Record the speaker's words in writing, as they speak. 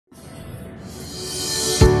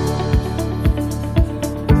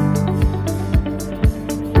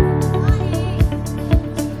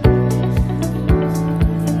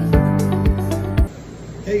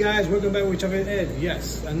welcome back with Chuck and Ed.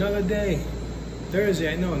 Yes, another day,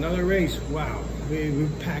 Thursday, I know, another race. Wow, we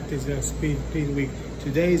packed this speed week.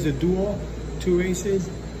 Today is the duel, 2 races.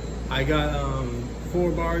 I got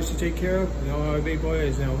 4 bars to take care of. You know, our big boy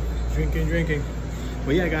is now drinking.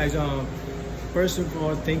 But yeah, guys, first of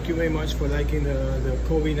all, thank you very much for liking the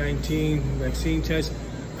COVID-19 vaccine test.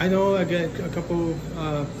 I know I get a couple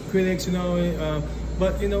critics, you know,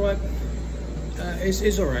 but you know what?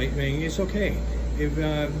 It's all right, man. It's okay. If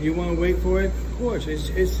you want to wait for it, of course,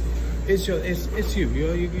 it's you.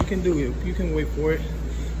 You can do it. You can wait for it.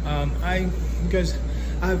 Because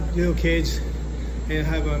I have little kids, and I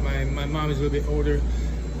have my mom is a little bit older,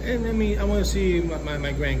 and I mean I want to see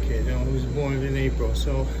my grandkid, you know, who's born in April.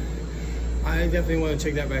 So I definitely want to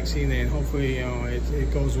take that vaccine, and hopefully, you know,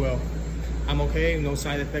 it goes well. I'm okay. No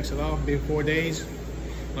side effects at all. Been 4 days.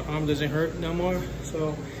 My arm doesn't hurt no more.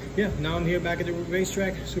 So yeah, now I'm here back at the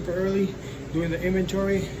racetrack, super early, doing the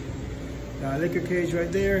inventory. Liquor cage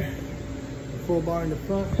right there, the full bar in the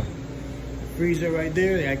front, freezer right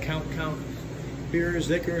there. I count beers,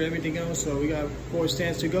 liquor, everything else. So we got 4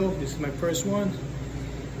 stands to go. This is my first one.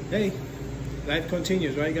 Hey, life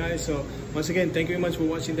continues, right, guys? So once again, thank you very much for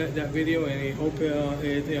watching that video, and I hope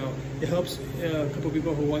it helps a couple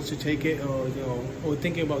people who wants to take it, or you know, or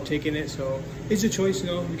thinking about taking it. So it's a choice, you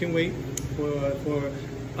know. You can wait for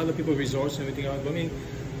other people's resorts and everything else. But I mean,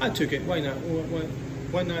 I took it. Why not?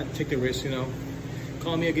 Why not take the risk? You know,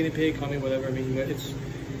 call me a guinea pig, call me whatever. I mean, but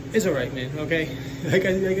it's all right, man. Okay, like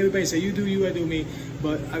everybody say, you do you, I do me.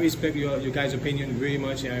 But I respect your guys' opinion very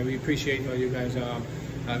much, and I really appreciate you guys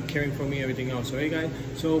caring for me, everything else. Alright, guys.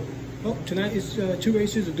 So tonight is 2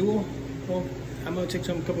 races, a duel. Well, I'm gonna take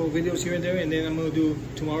couple of videos here and there, and then I'm gonna do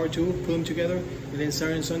tomorrow too, put them together, and then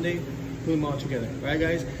Saturday and Sunday, put them all together. Alright,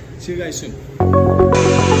 guys. See you guys soon.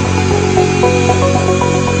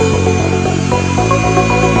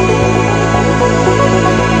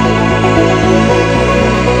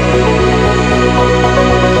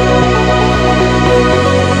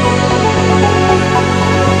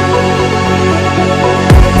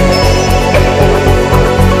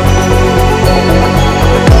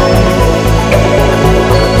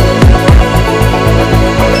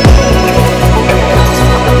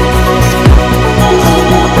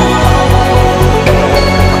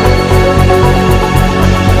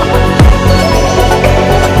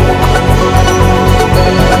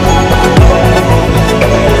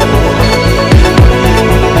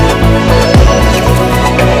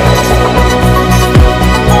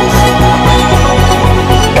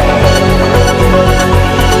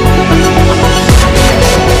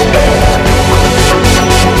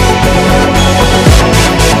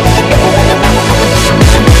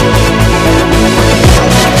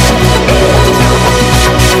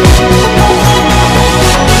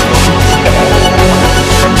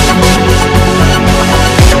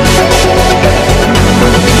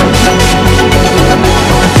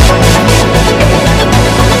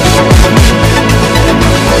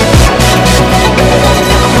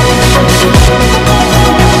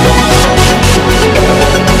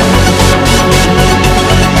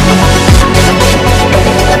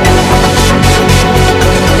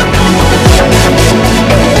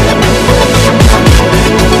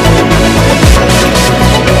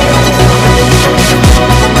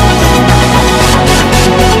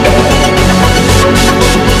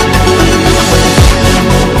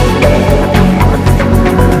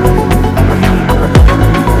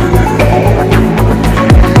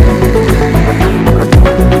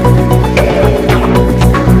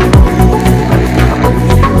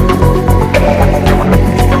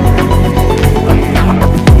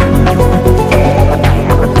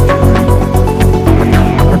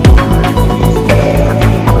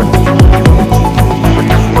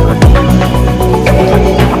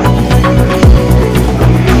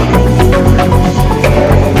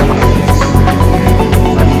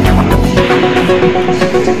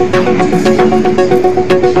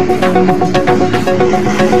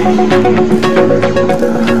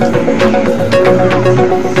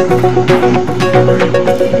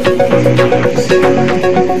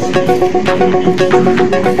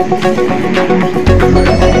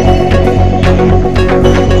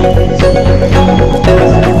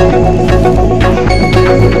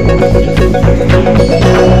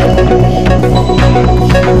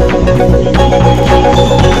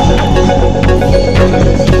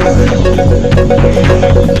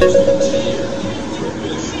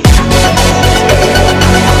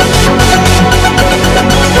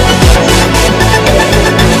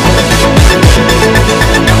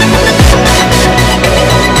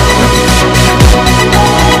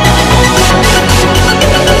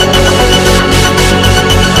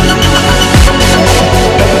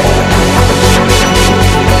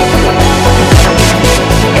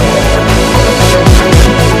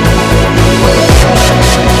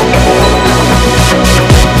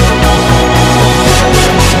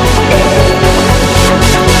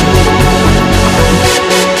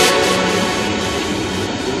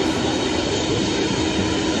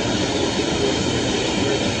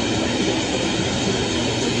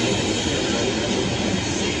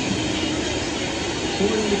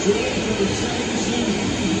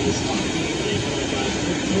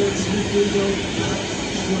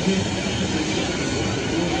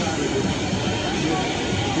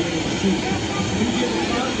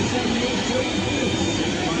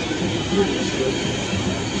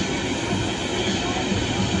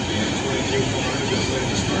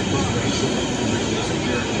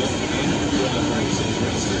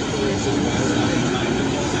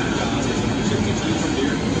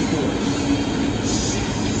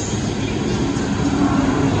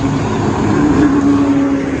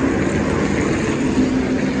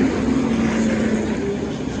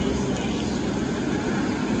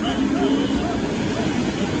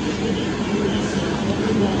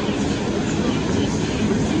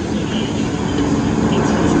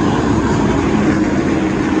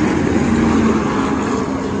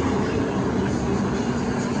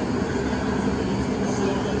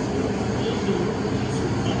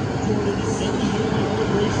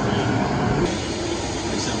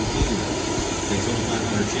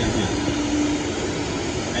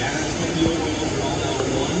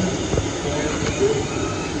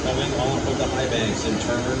 Coming off of the high banks in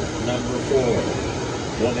turn number 4.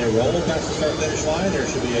 When they roll past the start finish line, there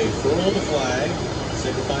should be a furl the flag,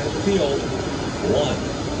 signifying the field.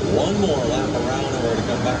 One more lap around in order to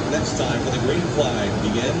come back next time for the green flag.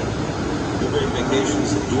 Begin the Green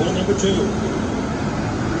Vacations Duel number 2.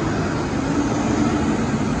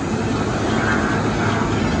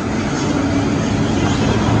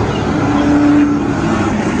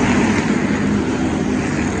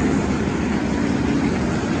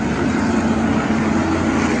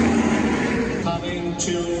 To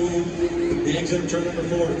the exit of turn number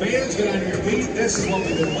 4. Fans, get on your feet. This is what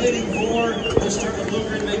we've been waiting for. The start of Duel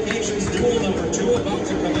and Vacations Duel number 2 about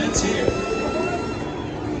to commence here.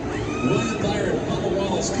 Ryan Byron, Paul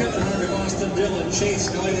Wallace, Kevin Harvick, Austin Dillon, Chase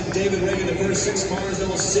Knight, and David Reagan, the first 6 cars that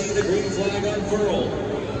will see the green flag unfurled.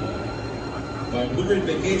 By Duel and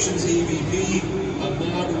Vacations EVP,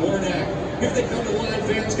 Ahmad Wardak. Here they come to line,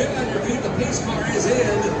 fans. Get on your feet. The pace car is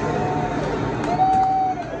in.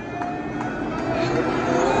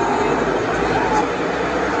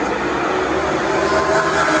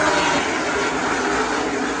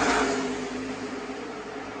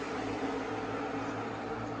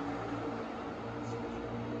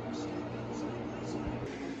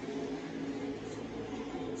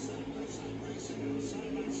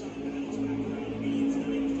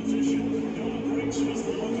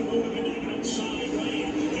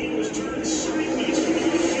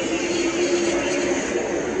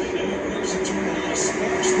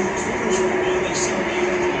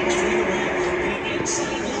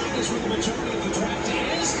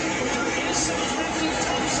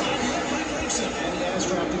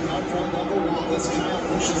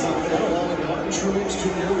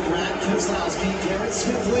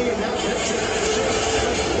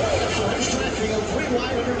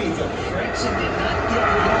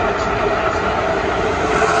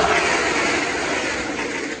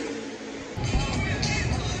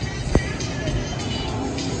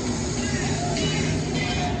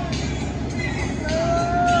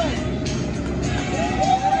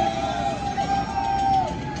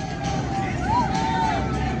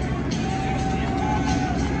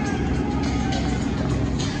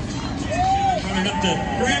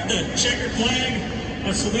 Grab the checkered flag.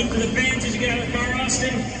 A salute to the fans as you get out of the car,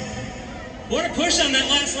 Austin. What a push on that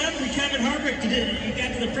last lap from Kevin Harvick. He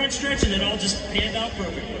got to the front stretch and it all just panned out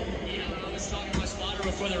perfectly. Yeah, I was talking to my spotter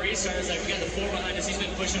before the restart. I was like, we got the 4 behind us. He's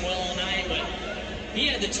been pushing well all night, but he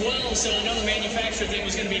had the 12, so I know the manufacturer thing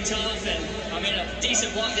was going to be tough. And I made a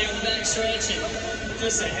decent block there on the back stretch, and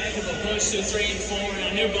just a heck of a push through 3 and 4. And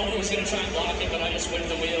I knew Bowman was going to try and block it, but I just went to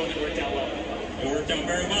the wheel and it worked out well. It worked out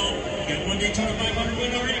very well. You got one Daytona 500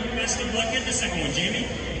 win already. Best of luck in the second one, Jamie.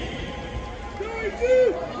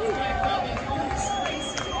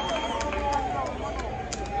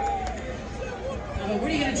 What are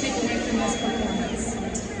you going to take away from this performance?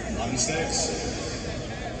 A lot of mistakes.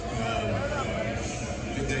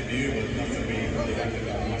 Good debut, but nothing to be really happy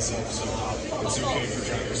about myself. So it's okay for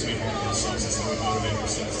drivers to be hard on themselves. That's how we motivate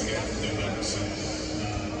ourselves to get out and do better. So.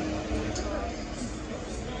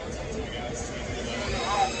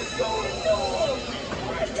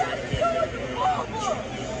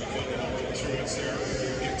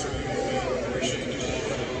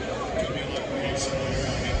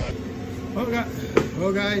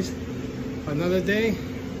 Well guys, another day,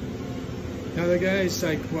 another guy. It's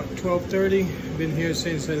like what, 12:30. Been here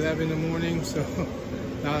since 11 in the morning, so a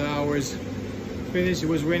lot of hours. Finished. It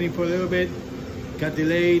was raining for a little bit, got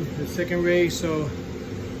delayed the second race, so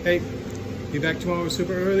hey, be back tomorrow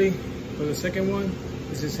super early for the second one.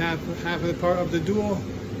 This is half of the part of the duel.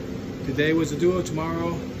 Today was the duel,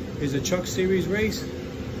 tomorrow is a Truck Series race.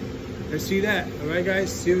 let's see that. All right,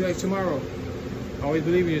 guys. See you guys tomorrow. Always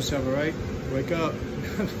believe in yourself. All right. Wake up.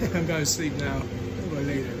 I'm gonna sleep now. Or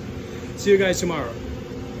later. See you guys tomorrow.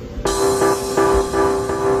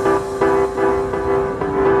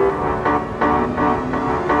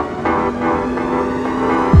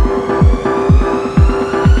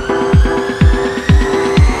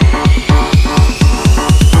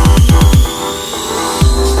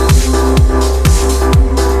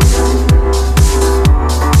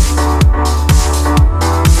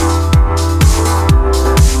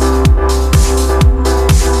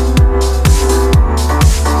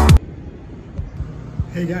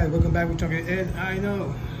 Hey guys, welcome back. We're talking Ed. I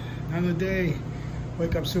know, another day.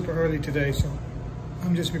 Wake up super early today, so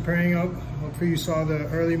I'm just preparing up. Hopefully you saw the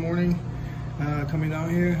early morning coming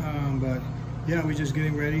down here. But yeah, we're just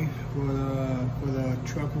getting ready for the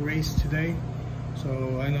truck race today.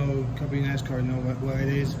 So I know company NASCAR know what it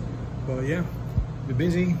is. But yeah, we're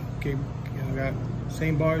busy. Okay, got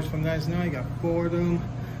same bars from last night. Got 4 of them,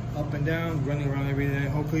 up and down, running around every day.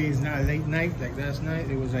 Hopefully it's not a late night like last night.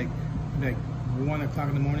 It was like 1 o'clock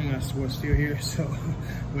in the morning. I was still here, so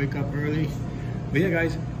wake up early. But yeah,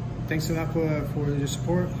 guys, thanks a lot for the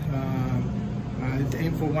support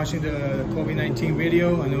and for watching the COVID-19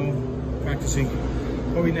 video. I know practicing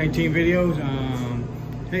COVID-19 videos.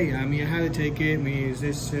 Hey, I mean, I had to take it. I mean,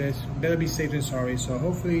 it's better be safe than sorry. So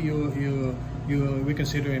hopefully you'll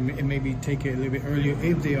reconsider and maybe take it a little bit earlier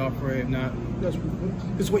if they offer it. If not,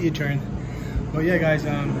 just wait your turn. But yeah, guys,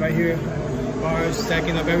 right here, bars,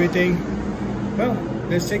 stacking up everything. Well,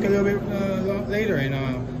 let's take a little bit later and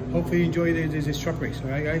hopefully you enjoy this truck race. All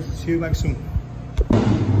right, guys, see you back soon.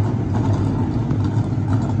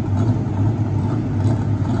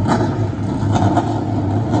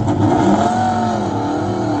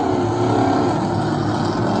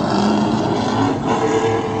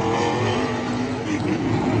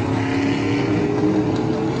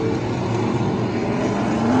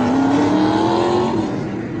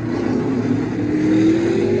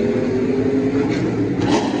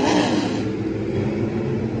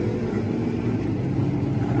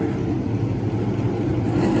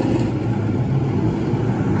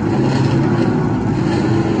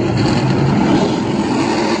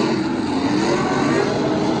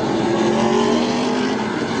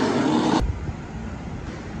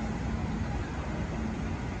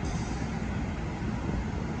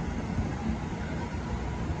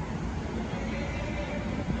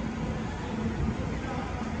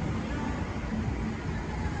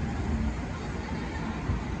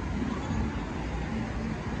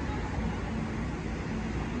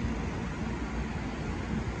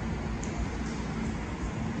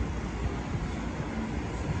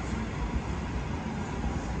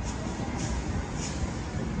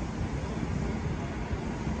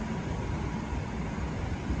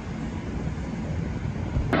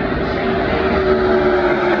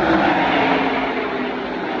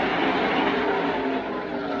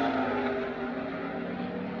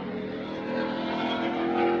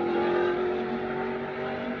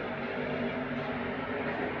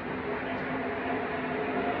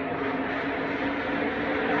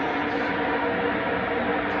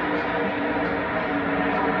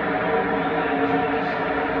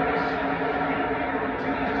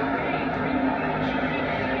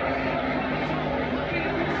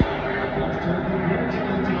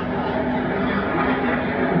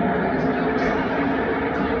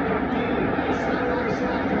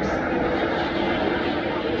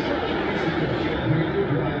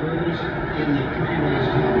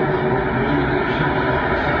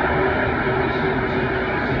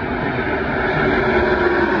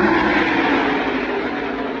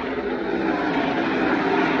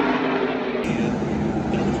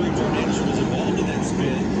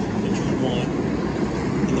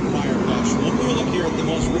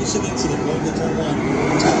 recent incident going to turn one.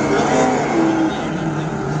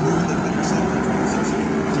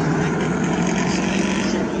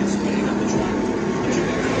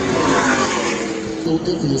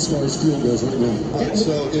 Iffy as far as fuel goes right now. All right,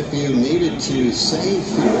 so if you needed to save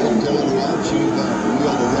fuel, Dylan Welch, you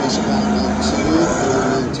wheel the race back up to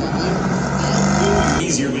in time.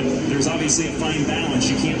 Easier, but there's obviously a fine balance.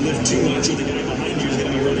 You can't lift too much, or the guy behind you is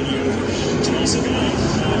going to be running you. You also got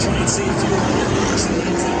to try and save fuel. So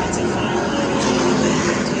that's a fine line.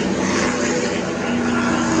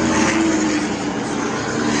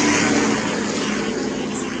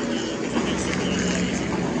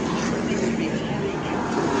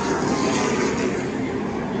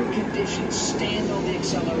 Stand on the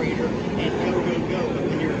accelerator and go, go, go. But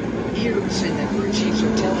when your ears and the crew chiefs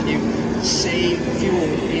are telling you, save fuel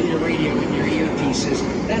in your radio, in your earpieces,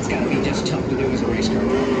 that's got to be just tough to do as a race car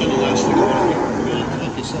driver. In the last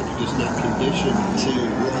said, you're just not conditioned to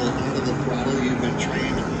roll out of the throttle. You've been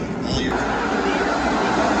trained all your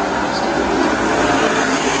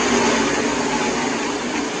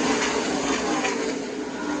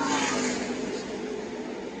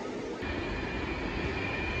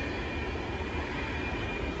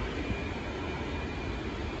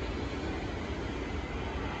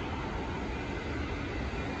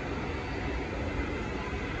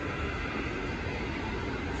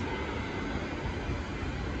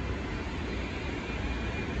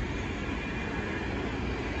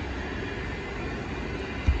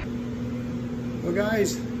Well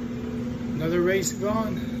guys, another race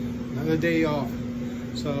gone, another day off.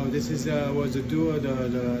 So this is was the Duel,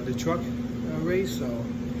 the truck race. So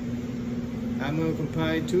I'm gonna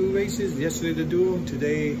compile 2 races. Yesterday the Duel,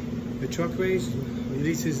 today the truck race. At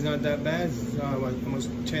least it's not that bad. It's almost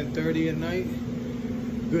 10:30 at night.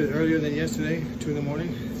 Good, earlier than yesterday, 2 in the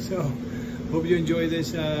morning. So hope you enjoy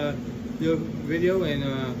this video, and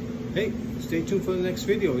hey, stay tuned for the next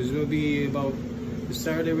video. This will be about the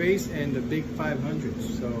Saturday race and the big 500.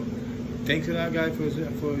 So thanks a lot guys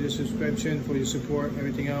for your subscription, for your support,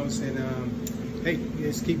 everything else, and hey,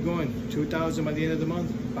 let's keep going. 2,000 by the end of the month,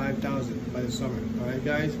 5,000 by the summer. All right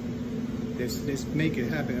guys, let's make it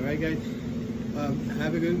happen. All right guys,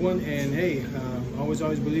 have a good one, and hey, always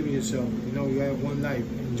believe in yourself. You know, you have one life.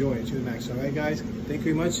 Enjoy it to the max. All right guys, thank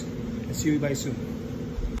you very much, and see you guys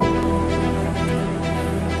soon.